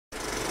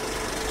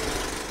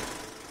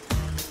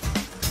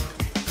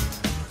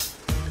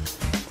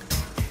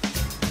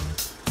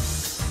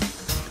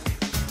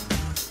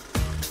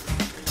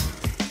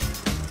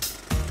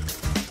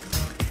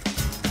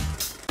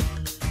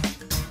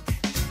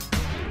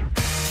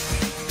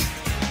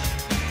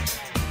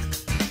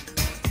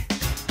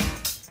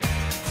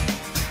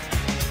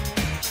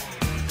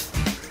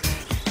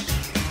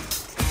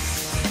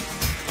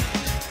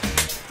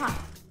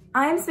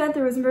I'm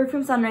Samantha Rosenberg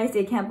from Sunrise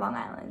Day Camp, Long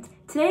Island.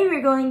 Today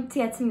we're going to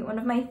get to meet one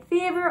of my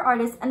favorite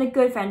artists and a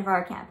good friend of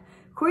our camp,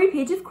 Corey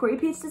Paige of Corey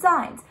Paige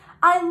Designs.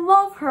 I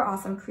love her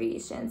awesome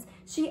creations.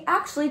 She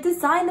actually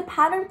designed the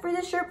pattern for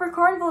this shirt for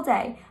Carnival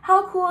Day.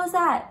 How cool is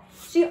that?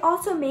 She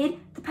also made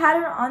the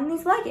pattern on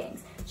these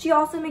leggings. She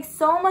also makes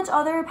so much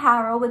other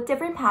apparel with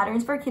different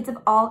patterns for kids of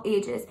all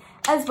ages,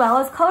 as well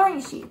as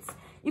coloring sheets.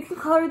 You can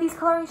color these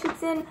coloring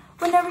sheets in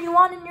whenever you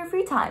want in your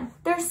free time.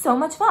 They're so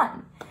much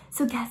fun.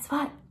 So guess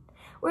what?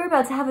 We're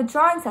about to have a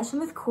drawing session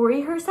with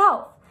Corey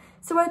herself.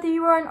 So whether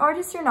you are an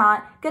artist or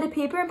not, get a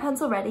paper and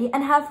pencil ready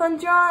and have fun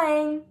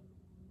drawing.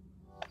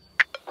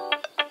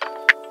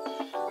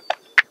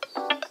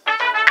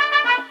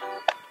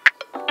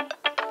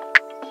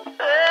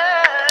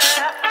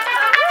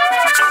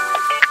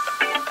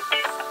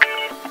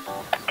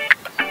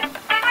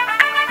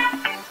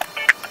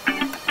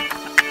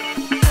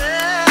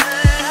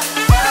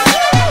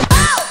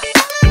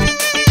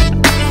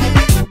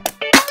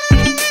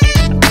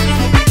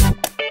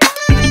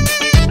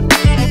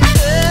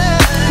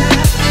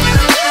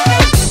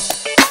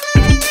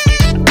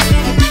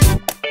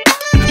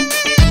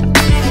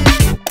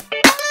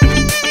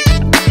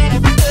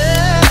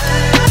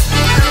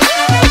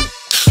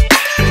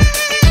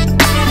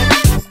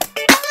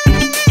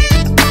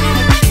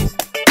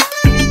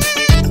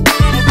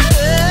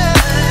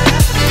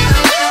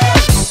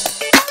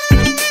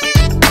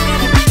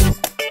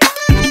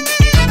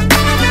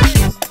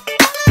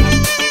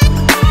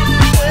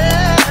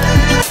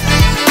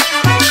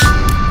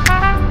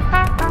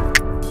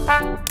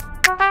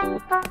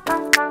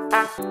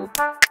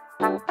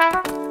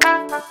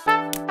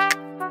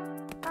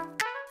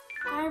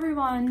 Hi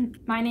everyone,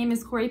 my name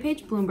is Corey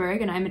Paige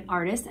Bloomberg and I'm an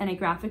artist and a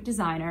graphic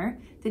designer.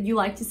 Did you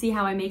like to see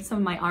how I make some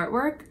of my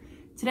artwork?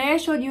 Today I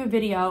showed you a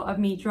video of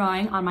me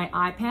drawing on my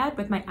iPad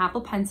with my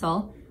Apple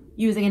Pencil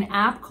using an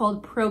app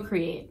called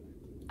Procreate.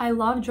 I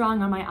love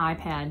drawing on my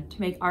iPad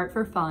to make art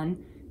for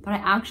fun, but I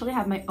actually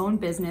have my own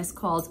business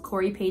called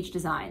Corey Paige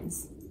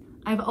Designs.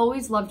 I've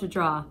always loved to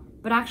draw,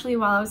 but actually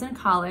while I was in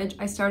college,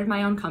 I started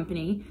my own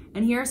company,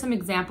 and here are some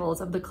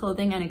examples of the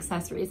clothing and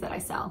accessories that I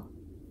sell.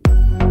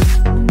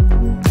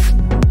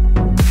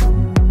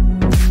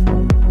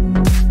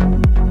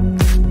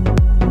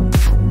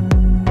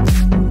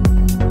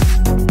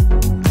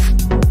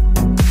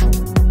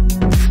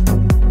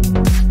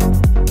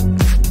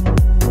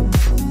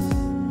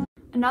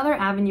 Another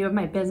avenue of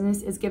my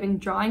business is giving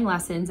drawing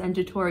lessons and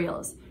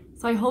tutorials.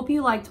 So I hope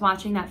you liked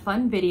watching that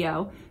fun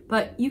video,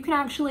 but you can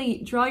actually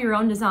draw your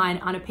own design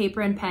on a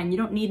paper and pen. You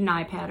don't need an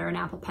iPad or an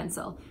Apple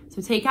Pencil.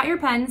 So take out your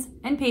pens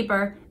and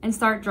paper and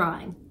start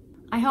drawing.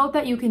 I hope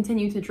that you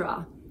continue to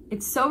draw.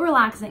 It's so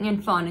relaxing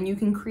and fun, and you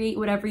can create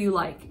whatever you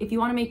like. If you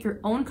want to make your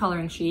own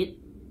coloring sheet,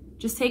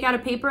 just take out a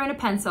paper and a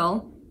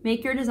pencil,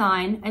 make your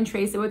design, and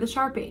trace it with a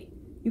Sharpie.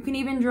 You can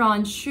even draw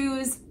on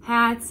shoes,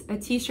 hats, a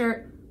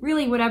t-shirt,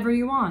 really whatever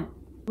you want.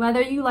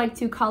 Whether you like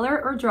to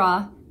color or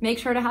draw, make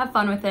sure to have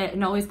fun with it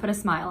and always put a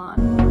smile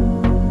on.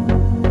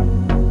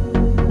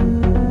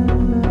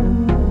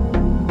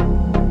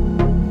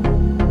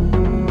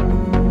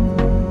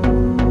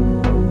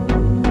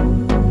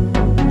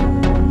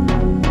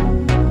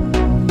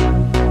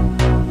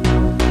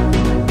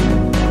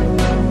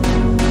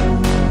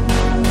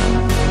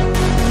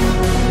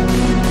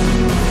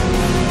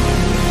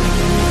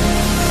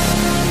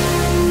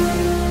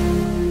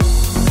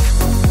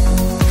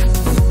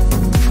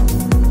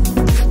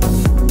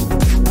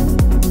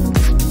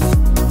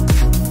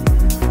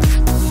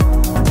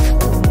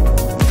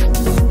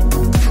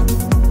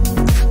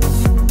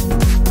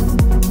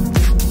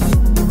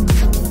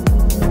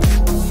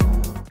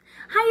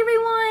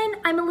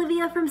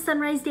 From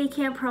Sunrise Day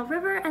Camp Pearl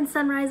River and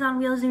Sunrise on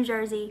Wheels, New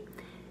Jersey.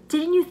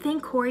 Didn't you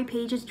think Corey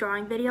Paige's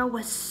drawing video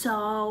was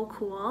so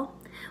cool?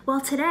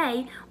 Well,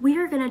 today we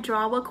are going to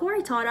draw what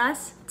Corey taught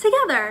us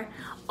together.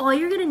 All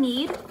you're going to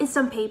need is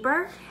some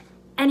paper,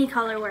 any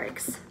color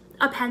works,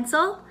 a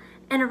pencil,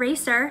 an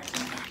eraser,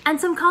 and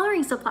some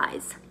coloring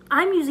supplies.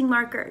 I'm using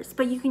markers,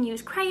 but you can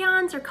use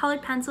crayons or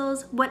colored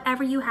pencils.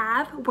 Whatever you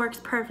have works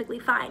perfectly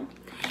fine.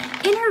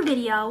 In her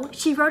video,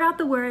 she wrote out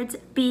the words,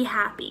 "Be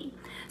happy."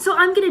 So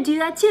I'm gonna do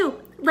that too.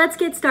 Let's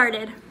get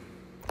started.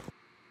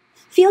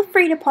 Feel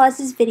free to pause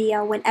this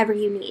video whenever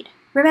you need.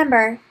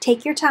 Remember,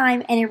 take your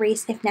time and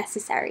erase if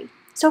necessary.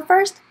 So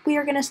first, we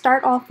are gonna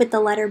start off with the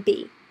letter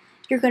B.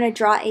 You're gonna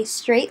draw a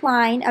straight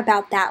line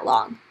about that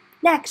long.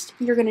 Next,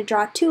 you're gonna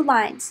draw two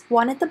lines,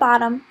 one at the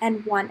bottom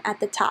and one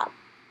at the top,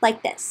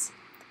 like this.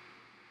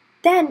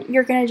 Then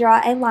you're gonna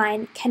draw a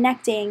line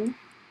connecting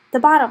the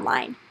bottom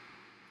line.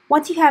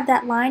 Once you have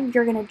that line,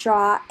 you're gonna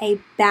draw a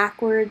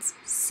backwards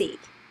C.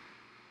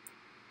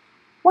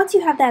 Once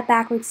you have that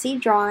backwards C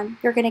drawn,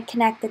 you're going to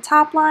connect the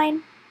top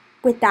line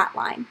with that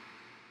line.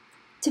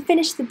 To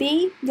finish the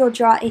B, you'll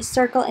draw a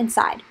circle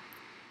inside.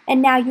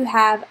 And now you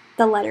have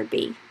the letter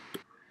B.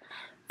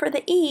 For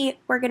the E,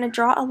 we're going to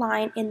draw a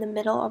line in the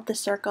middle of the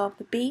circle of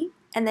the B,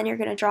 and then you're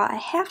going to draw a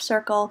half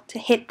circle to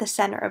hit the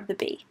center of the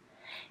B.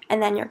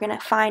 And then you're going to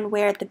find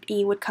where the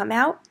E would come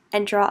out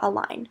and draw a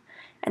line.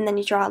 and then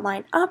you draw a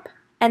line up,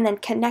 and then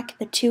connect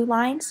the two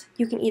lines.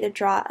 You can either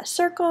draw a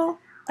circle,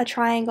 a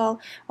triangle,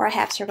 or a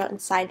half circle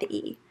inside the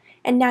E.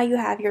 And now you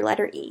have your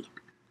letter E.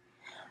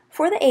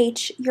 For the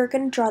H, you're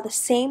going to draw the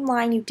same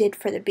line you did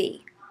for the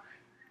B.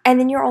 And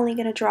then you're only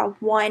going to draw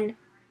one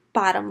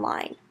bottom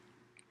line.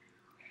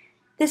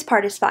 This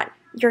part is fun.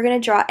 You're going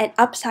to draw an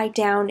upside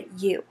down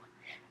U.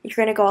 You're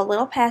going to go a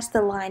little past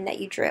the line that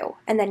you drew,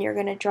 and then you're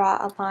going to draw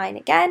a line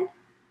again,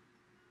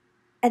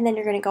 and then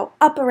you're going to go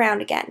up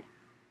around again.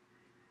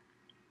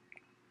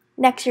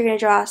 Next, you're going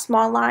to draw a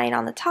small line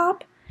on the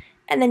top,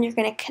 and then you're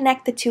going to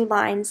connect the two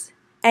lines,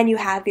 and you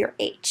have your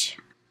H.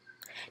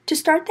 To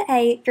start the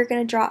A, you're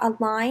going to draw a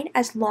line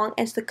as long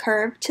as the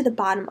curve to the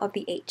bottom of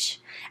the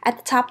H. At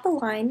the top of the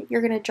line,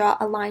 you're going to draw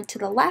a line to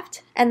the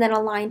left, and then a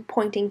line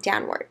pointing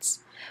downwards.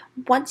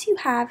 Once you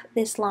have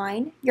this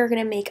line, you're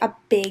going to make a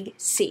big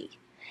C.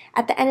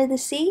 At the end of the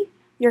C,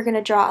 you're going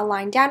to draw a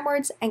line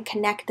downwards and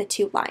connect the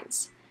two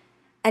lines.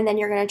 And then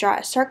you're going to draw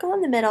a circle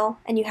in the middle,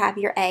 and you have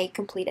your A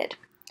completed.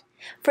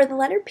 For the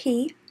letter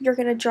P, you're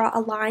going to draw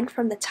a line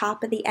from the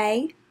top of the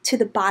A to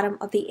the bottom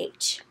of the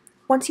H.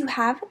 Once you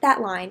have that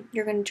line,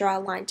 you're going to draw a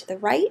line to the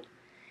right,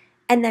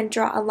 and then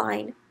draw a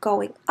line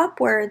going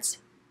upwards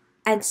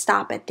and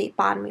stop at the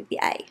bottom of the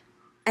A.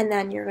 And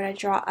then you're going to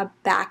draw a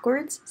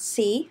backwards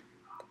C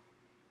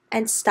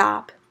and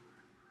stop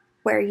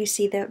where you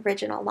see the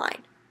original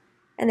line.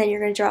 And then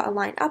you're going to draw a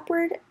line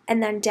upward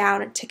and then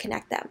down to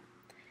connect them.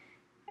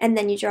 And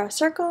then you draw a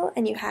circle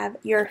and you have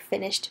your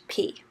finished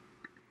P.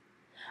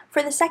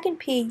 For the second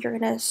P, you're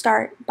going to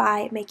start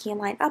by making a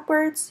line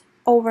upwards,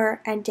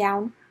 over, and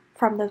down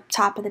from the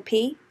top of the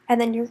P,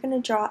 and then you're going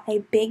to draw a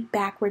big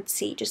backward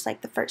C, just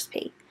like the first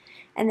P.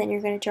 And then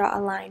you're going to draw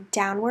a line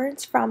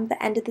downwards from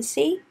the end of the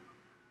C,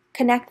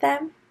 connect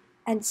them,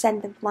 and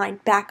send the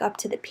line back up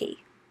to the P.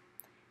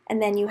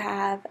 And then you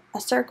have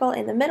a circle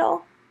in the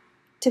middle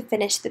to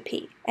finish the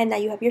P, and now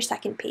you have your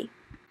second P.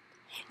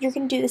 You're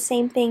going to do the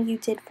same thing you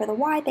did for the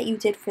Y that you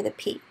did for the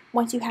P.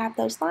 Once you have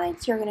those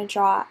lines, you're going to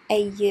draw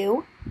a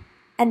U,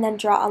 and then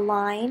draw a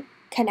line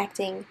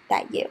connecting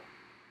that U.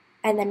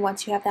 And then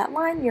once you have that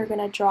line, you're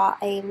going to draw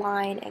a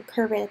line and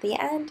curve it at the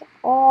end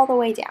all the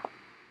way down.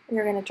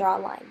 You're going to draw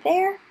a line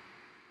there,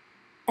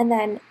 and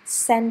then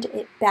send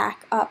it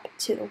back up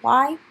to the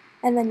Y,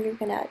 and then you're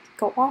going to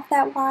go off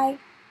that Y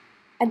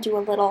and do a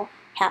little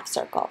half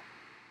circle.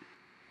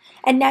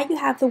 And now you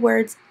have the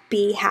words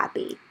be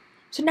happy.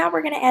 So now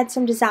we're going to add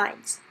some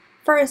designs.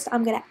 First,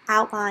 I'm going to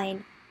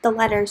outline the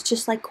letters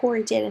just like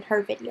Corey did in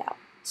her video.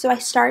 So I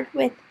started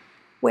with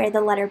where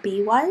the letter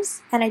B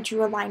was, and I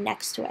drew a line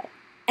next to it.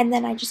 And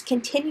then I just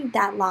continued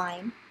that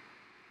line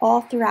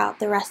all throughout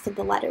the rest of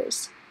the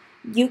letters.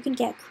 You can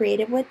get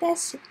creative with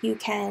this. You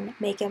can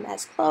make them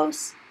as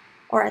close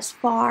or as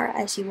far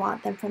as you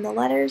want them from the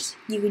letters.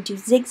 You can do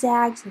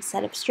zigzags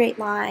instead of straight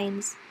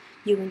lines.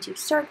 You can do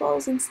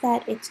circles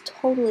instead. It's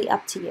totally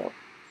up to you.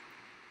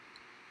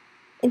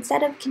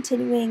 Instead of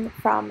continuing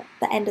from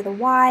the end of the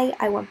Y,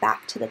 I went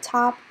back to the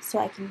top so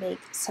I can make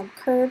some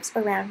curves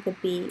around the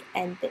B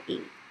and the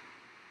E.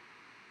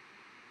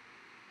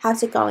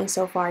 How's it going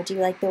so far? Do you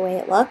like the way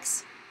it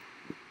looks?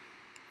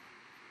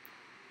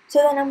 So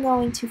then I'm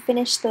going to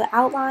finish the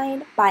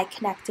outline by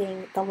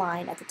connecting the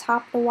line at the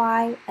top of the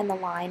Y and the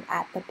line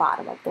at the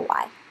bottom of the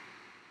Y.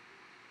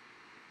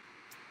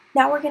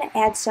 Now we're going to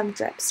add some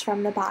drips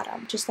from the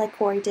bottom, just like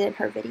Corey did in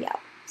her video.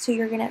 So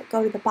you're going to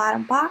go to the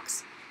bottom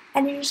box,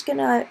 and you're just going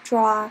to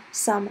draw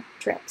some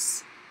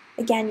drips.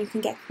 Again, you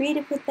can get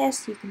creative with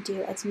this. You can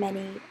do as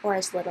many or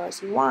as little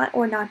as you want,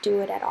 or not do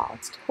it at all.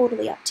 It's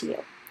totally up to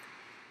you.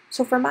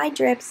 So for my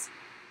drips,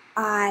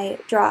 I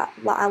draw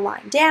a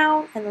line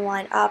down, and a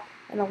line up,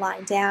 and a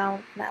line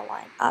down, and a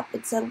line up.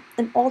 It's an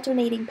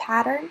alternating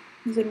pattern.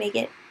 You can make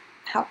it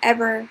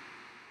however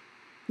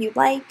you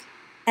like,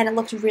 and it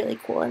looks really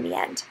cool in the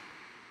end.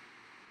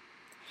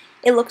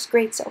 It looks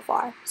great so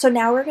far. So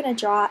now we're going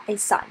to draw a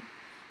sun.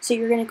 So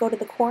you're going to go to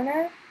the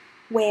corner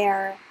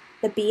where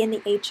the B and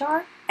the H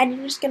are, and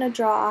you're just going to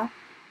draw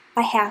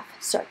a half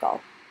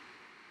circle.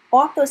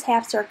 Off those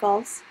half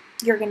circles,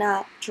 you're going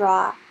to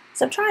draw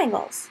some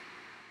triangles.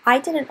 I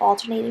did an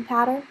alternating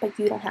pattern, but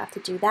you don't have to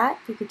do that.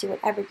 You can do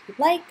whatever you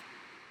like.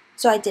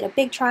 So I did a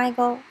big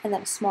triangle, and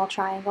then a small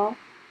triangle,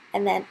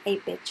 and then a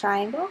big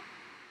triangle,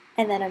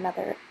 and then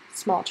another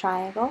small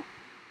triangle,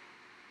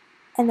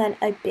 and then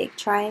a big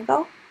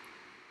triangle,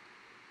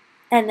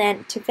 and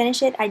then to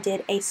finish it, I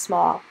did a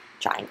small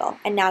triangle,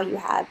 and now you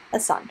have a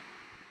sun.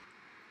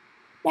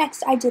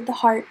 Next, I did the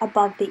heart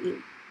above the E.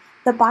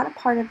 The bottom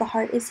part of the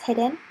heart is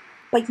hidden,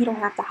 but you don't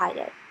have to hide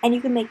it, and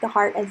you can make the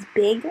heart as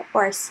big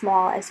or as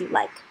small as you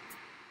like.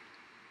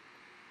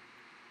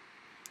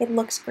 It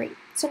looks great.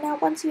 So now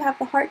once you have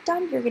the heart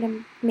done, you're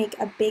going to make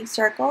a big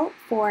circle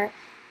for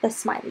the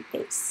smiley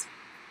face.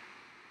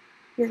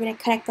 You're going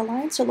to connect the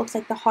lines so it looks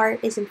like the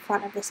heart is in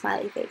front of the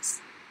smiley face.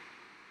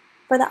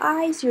 For the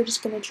eyes, you're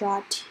just going to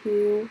draw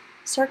 2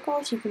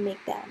 circles. You can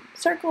make them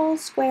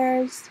circles,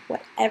 squares,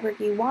 whatever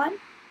you want.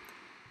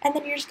 And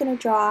then you're just going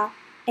to draw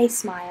a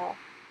smile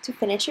to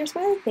finish your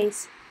smiley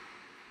face.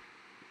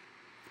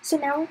 So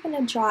now we're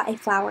going to draw a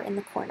flower in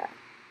the corner.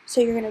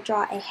 So you're going to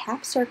draw a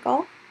half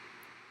circle,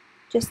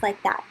 just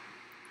like that.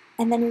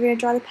 And then you're going to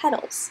draw the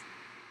petals.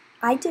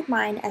 I did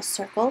mine as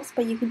circles,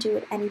 but you can do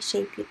it any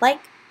shape you'd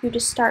like. You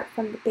just start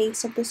from the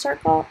base of the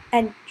circle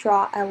and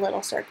draw a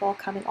little circle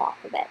coming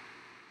off of it.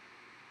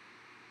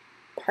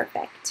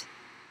 Perfect.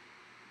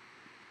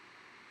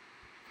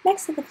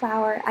 Next to the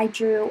flower, I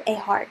drew a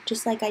heart,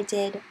 just like I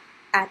did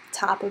at the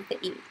top of the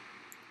E.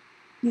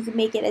 You can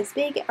make it as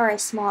big or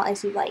as small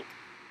as you like.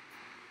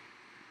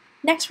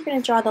 Next, we're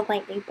going to draw the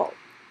lightning bolt.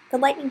 The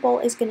lightning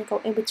bolt is going to go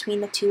in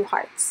between the two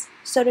hearts.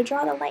 So to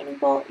draw the lightning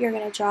bolt, you're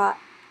going to draw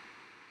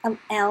an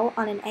L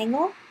on an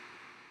angle,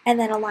 and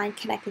then a line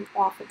connecting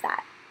off of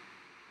that.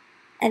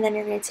 And then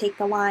you're going to take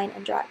the line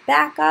and draw it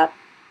back up,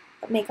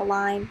 make a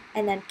line,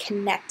 and then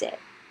connect it.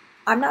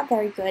 I'm not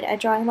very good at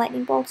drawing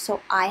lightning bolts,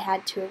 so I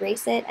had to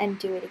erase it and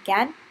do it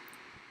again.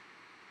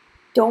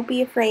 Don't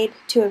be afraid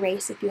to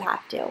erase if you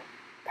have to.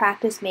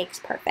 Practice makes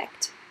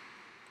perfect.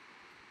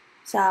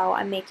 So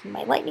I'm making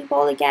my lightning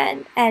bolt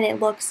again, and it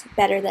looks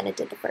better than it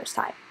did the first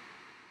time.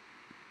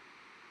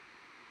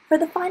 For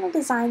the final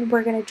design,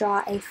 we're going to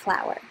draw a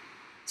flower.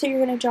 So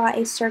you're going to draw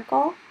a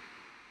circle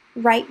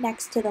right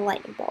next to the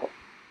lightning bolt.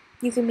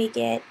 You can make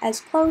it as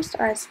close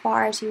or as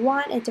far as you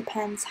want. It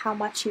depends how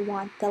much you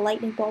want the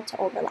lightning bolt to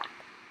overlap.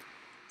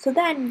 So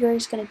then you're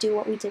just going to do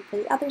what we did for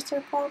the other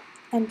circle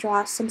and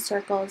draw some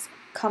circles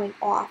coming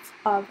off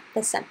of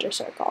the center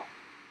circle.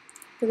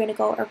 You're going to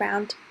go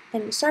around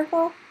in the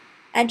circle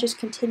and just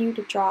continue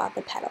to draw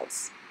the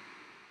petals.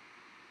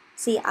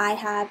 See, I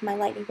have my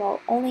lightning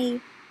bolt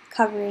only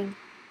covering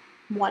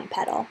one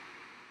petal.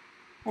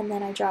 And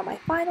then I draw my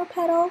final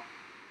petal,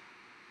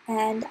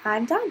 and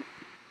I'm done.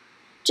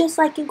 Just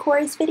like in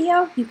Corey's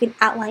video, you can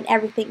outline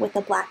everything with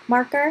a black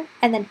marker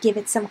and then give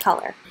it some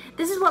color.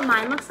 This is what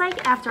mine looks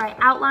like after I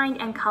outlined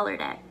and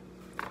colored it.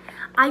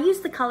 I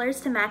used the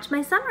colors to match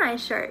my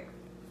sunrise shirt.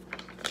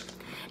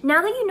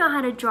 Now that you know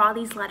how to draw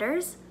these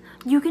letters,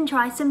 you can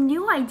try some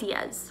new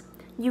ideas.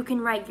 You can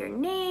write your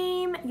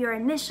name, your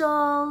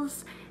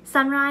initials,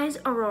 sunrise,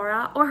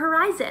 aurora, or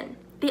horizon.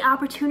 The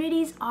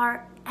opportunities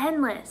are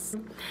endless.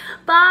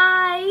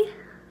 Bye!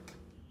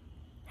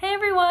 Hey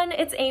everyone,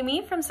 it's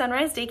Amy from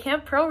Sunrise Day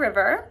Camp Pearl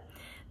River.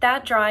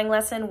 That drawing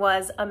lesson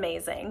was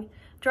amazing.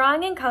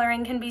 Drawing and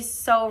coloring can be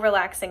so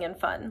relaxing and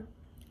fun.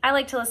 I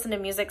like to listen to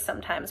music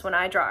sometimes when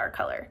I draw or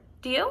color.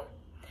 Do you?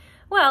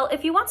 Well,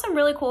 if you want some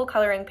really cool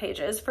coloring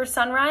pages for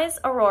Sunrise,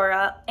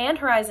 Aurora, and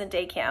Horizon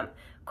Day Camp,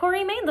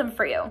 Corey made them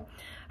for you.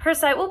 Her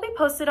site will be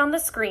posted on the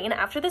screen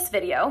after this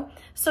video,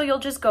 so you'll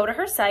just go to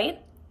her site,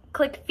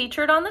 click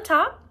Featured on the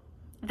top,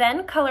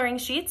 then Coloring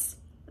Sheets,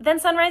 then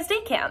Sunrise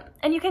Day Camp,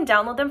 and you can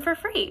download them for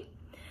free.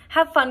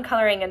 Have fun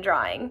coloring and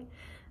drawing.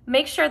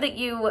 Make sure that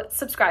you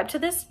subscribe to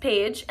this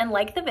page and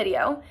like the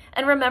video,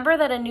 and remember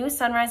that a new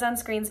Sunrise on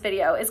Screens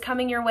video is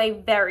coming your way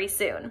very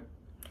soon.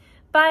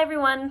 Bye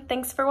everyone,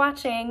 thanks for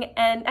watching,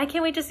 and I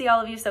can't wait to see all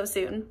of you so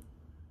soon.